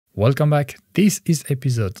Welcome back. This is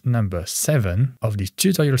episode number 7 of this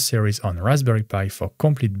tutorial series on Raspberry Pi for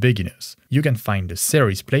complete beginners. You can find the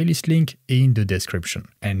series playlist link in the description.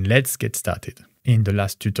 And let's get started. In the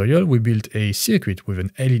last tutorial, we built a circuit with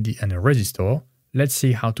an LED and a resistor. Let's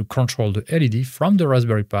see how to control the LED from the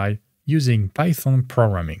Raspberry Pi using Python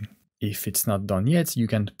programming. If it's not done yet, you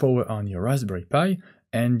can power on your Raspberry Pi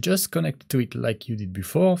and just connect to it like you did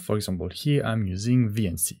before. For example, here I'm using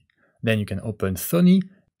VNC. Then you can open Sony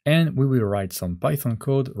and we will write some Python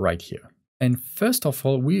code right here. And first of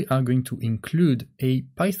all, we are going to include a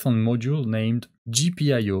Python module named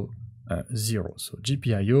gpiozero. So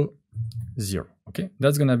gpiozero, okay?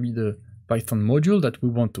 That's gonna be the Python module that we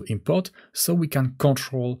want to import so we can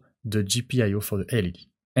control the GPIO for the LED.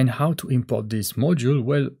 And how to import this module?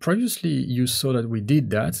 Well, previously you saw that we did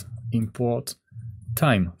that, import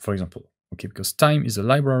time, for example, okay? Because time is a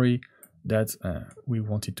library that we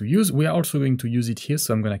wanted to use. We are also going to use it here,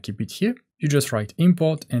 so I'm going to keep it here. You just write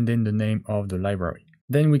import and then the name of the library.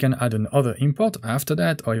 Then we can add another import after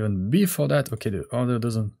that or even before that. Okay, the order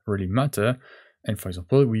doesn't really matter. And for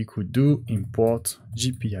example, we could do import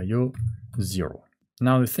gpiozero.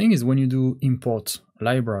 Now the thing is, when you do import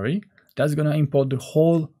library, that's going to import the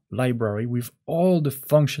whole library with all the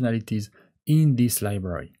functionalities in this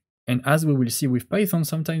library. And as we will see with Python,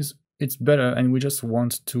 sometimes it's better and we just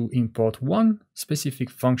want to import one specific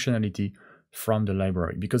functionality from the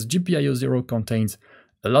library, because gpiozero contains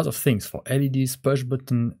a lot of things for LEDs, push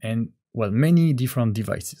button, and well, many different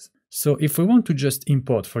devices. So if we want to just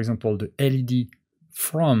import, for example, the LED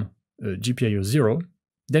from gpiozero,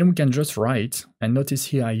 then we can just write, and notice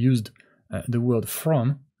here I used the word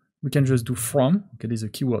from. We can just do from, okay, there's a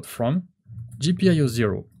keyword from,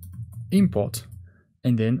 gpiozero import,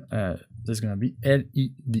 and then there's gonna be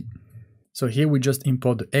LED. So here we just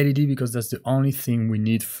import the LED because that's the only thing we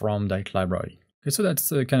need from that library. Okay, so that's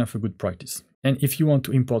kind of a good practice. And if you want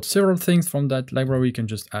to import several things from that library, you can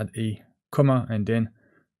just add a comma and then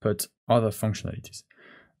put other functionalities.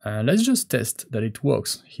 Let's just test that it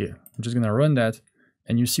works here. I'm just gonna run that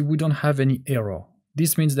and you see we don't have any error.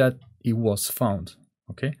 This means that it was found,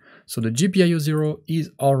 okay? So the gpiozero is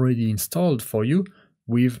already installed for you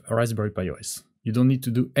with Raspberry Pi OS. You don't need to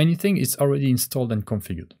do anything, it's already installed and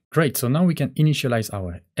configured. Great, so now we can initialize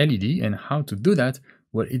our LED, and how to do that?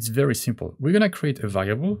 Well, it's very simple. We're gonna create a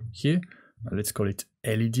variable here, let's call it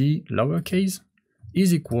LED lowercase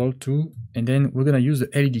is equal to, and then we're gonna use the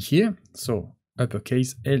LED here, so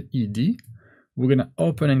uppercase LED. We're gonna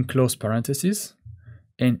open and close parentheses,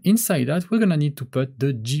 and inside that we're gonna need to put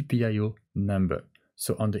the GPIO number.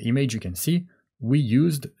 So on the image you can see we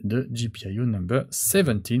used the GPIO number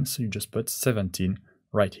 17, so you just put 17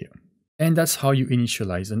 right here. And that's how you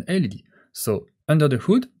initialize an LED. So under the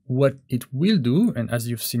hood, what it will do, and as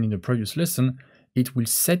you've seen in the previous lesson, it will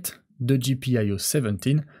set the GPIO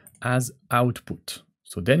 17 as output.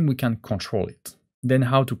 So then we can control it. Then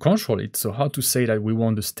how to control it, so how to say that we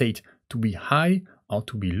want the state to be high or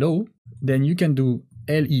to be low, then you can do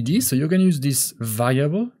LED, so you can use this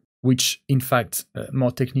variable, which in fact,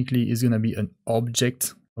 more technically is gonna be an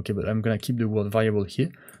object. Okay, but I'm gonna keep the word variable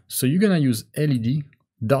here. So you're gonna use LED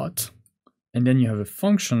dot, and then you have a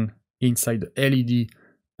function inside the LED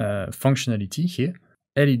functionality here,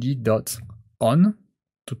 LED dot on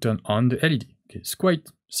to turn on the LED. Okay, it's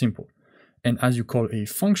quite simple. And as you call a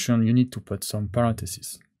function, you need to put some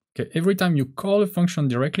parentheses. Okay, every time you call a function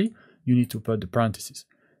directly, you need to put the parentheses.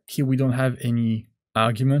 Here we don't have any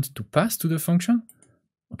argument to pass to the function.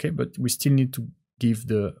 Okay, but we still need to give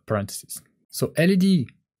the parentheses. So LED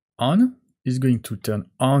on is going to turn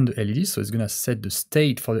on the LED, so it's going to set the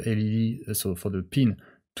state for the LED, so for the pin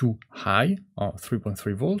to high or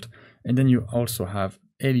 3.3 volt. And then you also have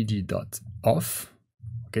LED dot off.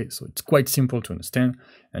 Okay, so it's quite simple to understand.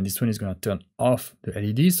 And this one is going to turn off the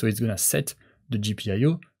LED, so it's going to set the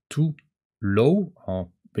GPIO to low or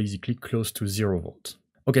basically close to 0 volt.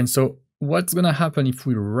 Okay, so what's going to happen if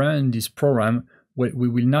we run this program? Well, we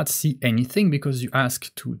will not see anything because you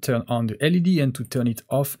ask to turn on the LED and to turn it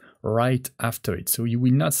off right after it. So you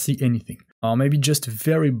will not see anything, or maybe just a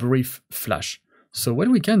very brief flash. So what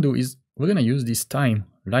we can do is we're going to use this time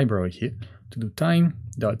library here to do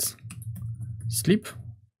time.sleep,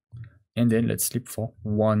 and then let's sleep for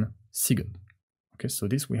 1 second. Okay, so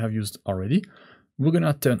this we have used already. We're going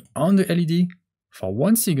to turn on the LED for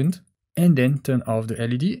 1 second and then turn off the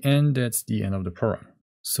LED, and that's the end of the program.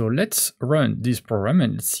 So let's run this program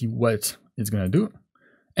and let's see what it's going to do.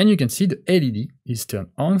 And you can see the LED is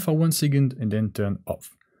turned on for 1 second and then turned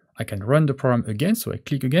off. I can run the program again, so I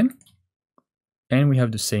click again, and we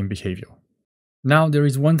have the same behavior. Now there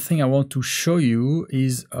is one thing I want to show you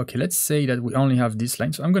is, okay, let's say that we only have this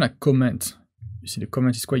line. So I'm going to comment. You see the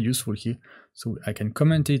comment is quite useful here. So I can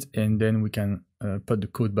comment it and then we can put the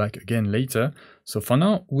code back again later. So for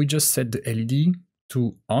now, we just set the LED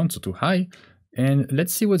to on, so to high, and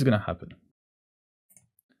let's see what's going to happen.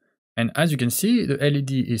 And as you can see, the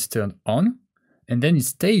LED is turned on and then it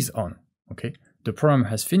stays on. Okay, the program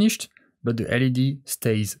has finished, but the LED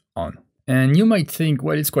stays on. And you might think,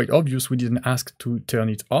 well, it's quite obvious we didn't ask to turn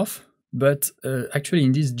it off. But actually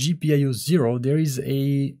in this gpiozero, there is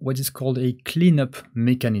what is called a cleanup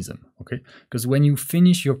mechanism, okay? Because when you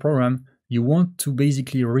finish your program, you want to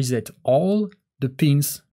basically reset all the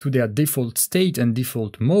pins to their default state and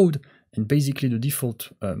default mode. And basically the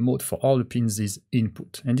default mode for all the pins is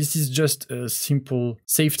input. And this is just a simple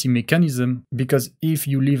safety mechanism, because if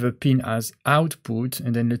you leave a pin as output,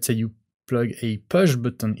 and then let's say you plug a push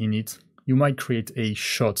button in it, you might create a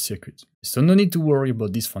short circuit. So no need to worry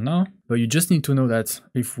about this for now, but you just need to know that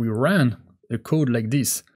if we run a code like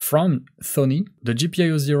this from Sony, the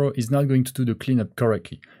gpiozero is not going to do the cleanup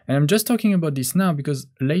correctly. And I'm just talking about this now because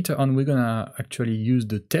later on we're gonna actually use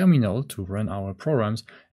the terminal to run our programs.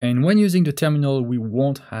 And when using the terminal, we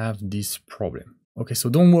won't have this problem. Okay, so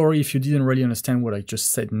don't worry if you didn't really understand what I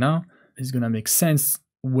just said now. It's gonna make sense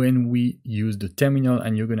when we use the terminal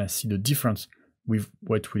and you're gonna see the difference with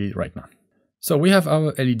what we did right now. So we have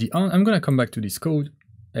our LED on. I'm going to come back to this code.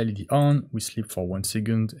 LED on, we sleep for 1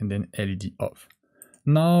 second, and then LED off.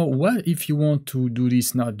 Now, what if you want to do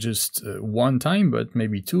this not just one time, but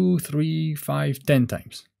maybe 2, 3, 5, 10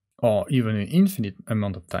 times, or even an infinite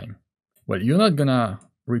amount of time? Well, you're not going to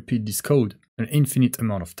repeat this code an infinite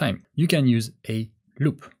amount of time. You can use a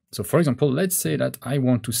loop. So for example, let's say that I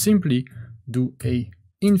want to simply do a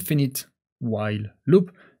infinite while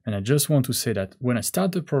loop. And I just want to say that when I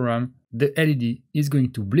start the program, the LED is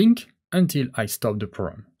going to blink until I stop the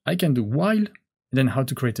program. I can do while, and then how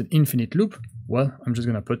to create an infinite loop? Well, I'm just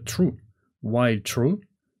going to put true, while true.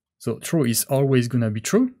 So true is always going to be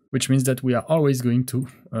true, which means that we are always going to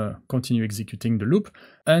continue executing the loop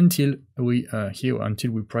until we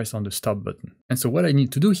press on the stop button. And so what I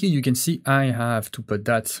need to do here, you can see I have to put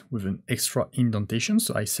that with an extra indentation.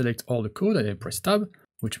 So I select all the code and I press tab,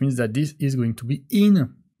 which means that this is going to be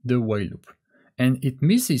in the while loop. And it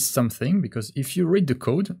misses something, because if you read the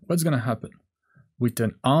code, what's going to happen? We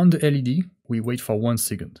turn on the LED, we wait for 1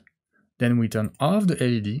 second. Then we turn off the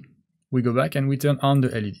LED, we go back and we turn on the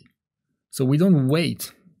LED. So we don't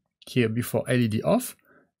wait here before LED off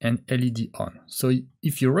and LED on. So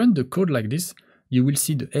if you run the code like this, you will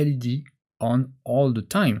see the LED on all the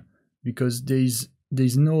time, because there's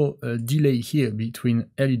no delay here between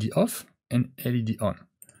LED off and LED on.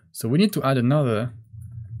 So we need to add another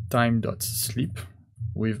time.sleep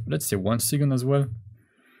with, let's say, 1 second as well.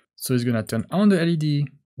 So it's gonna turn on the LED,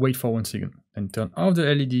 wait for 1 second, and turn off the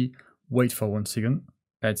LED, wait for 1 second,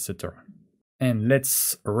 etc. And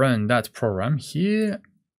let's run that program here.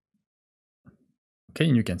 Okay,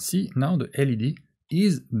 and you can see now the LED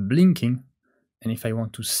is blinking. And if I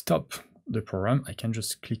want to stop the program, I can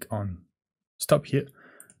just click on stop here.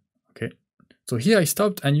 Okay, so here I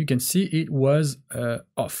stopped and you can see it was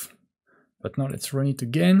off. But now let's run it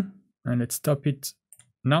again and let's stop it.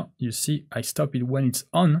 Now you see I stop it when it's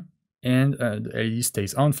on, and the LED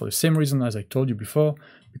stays on for the same reason as I told you before,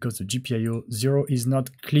 because the gpiozero is not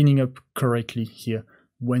cleaning up correctly here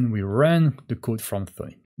when we run the code from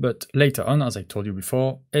Sony. But later on, as I told you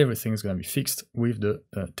before, everything is going to be fixed with the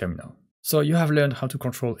terminal. So you have learned how to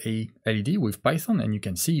control a LED with Python, and you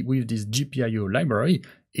can see with this gpio library,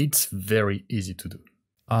 it's very easy to do.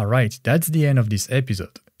 Alright, that's the end of this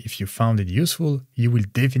episode. If you found it useful, you will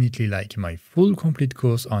definitely like my full complete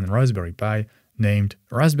course on Raspberry Pi named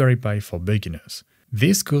Raspberry Pi for Beginners.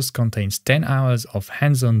 This course contains 10 hours of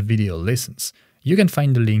hands-on video lessons. You can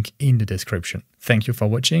find the link in the description. Thank you for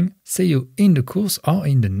watching. See you in the course or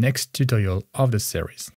in the next tutorial of the series.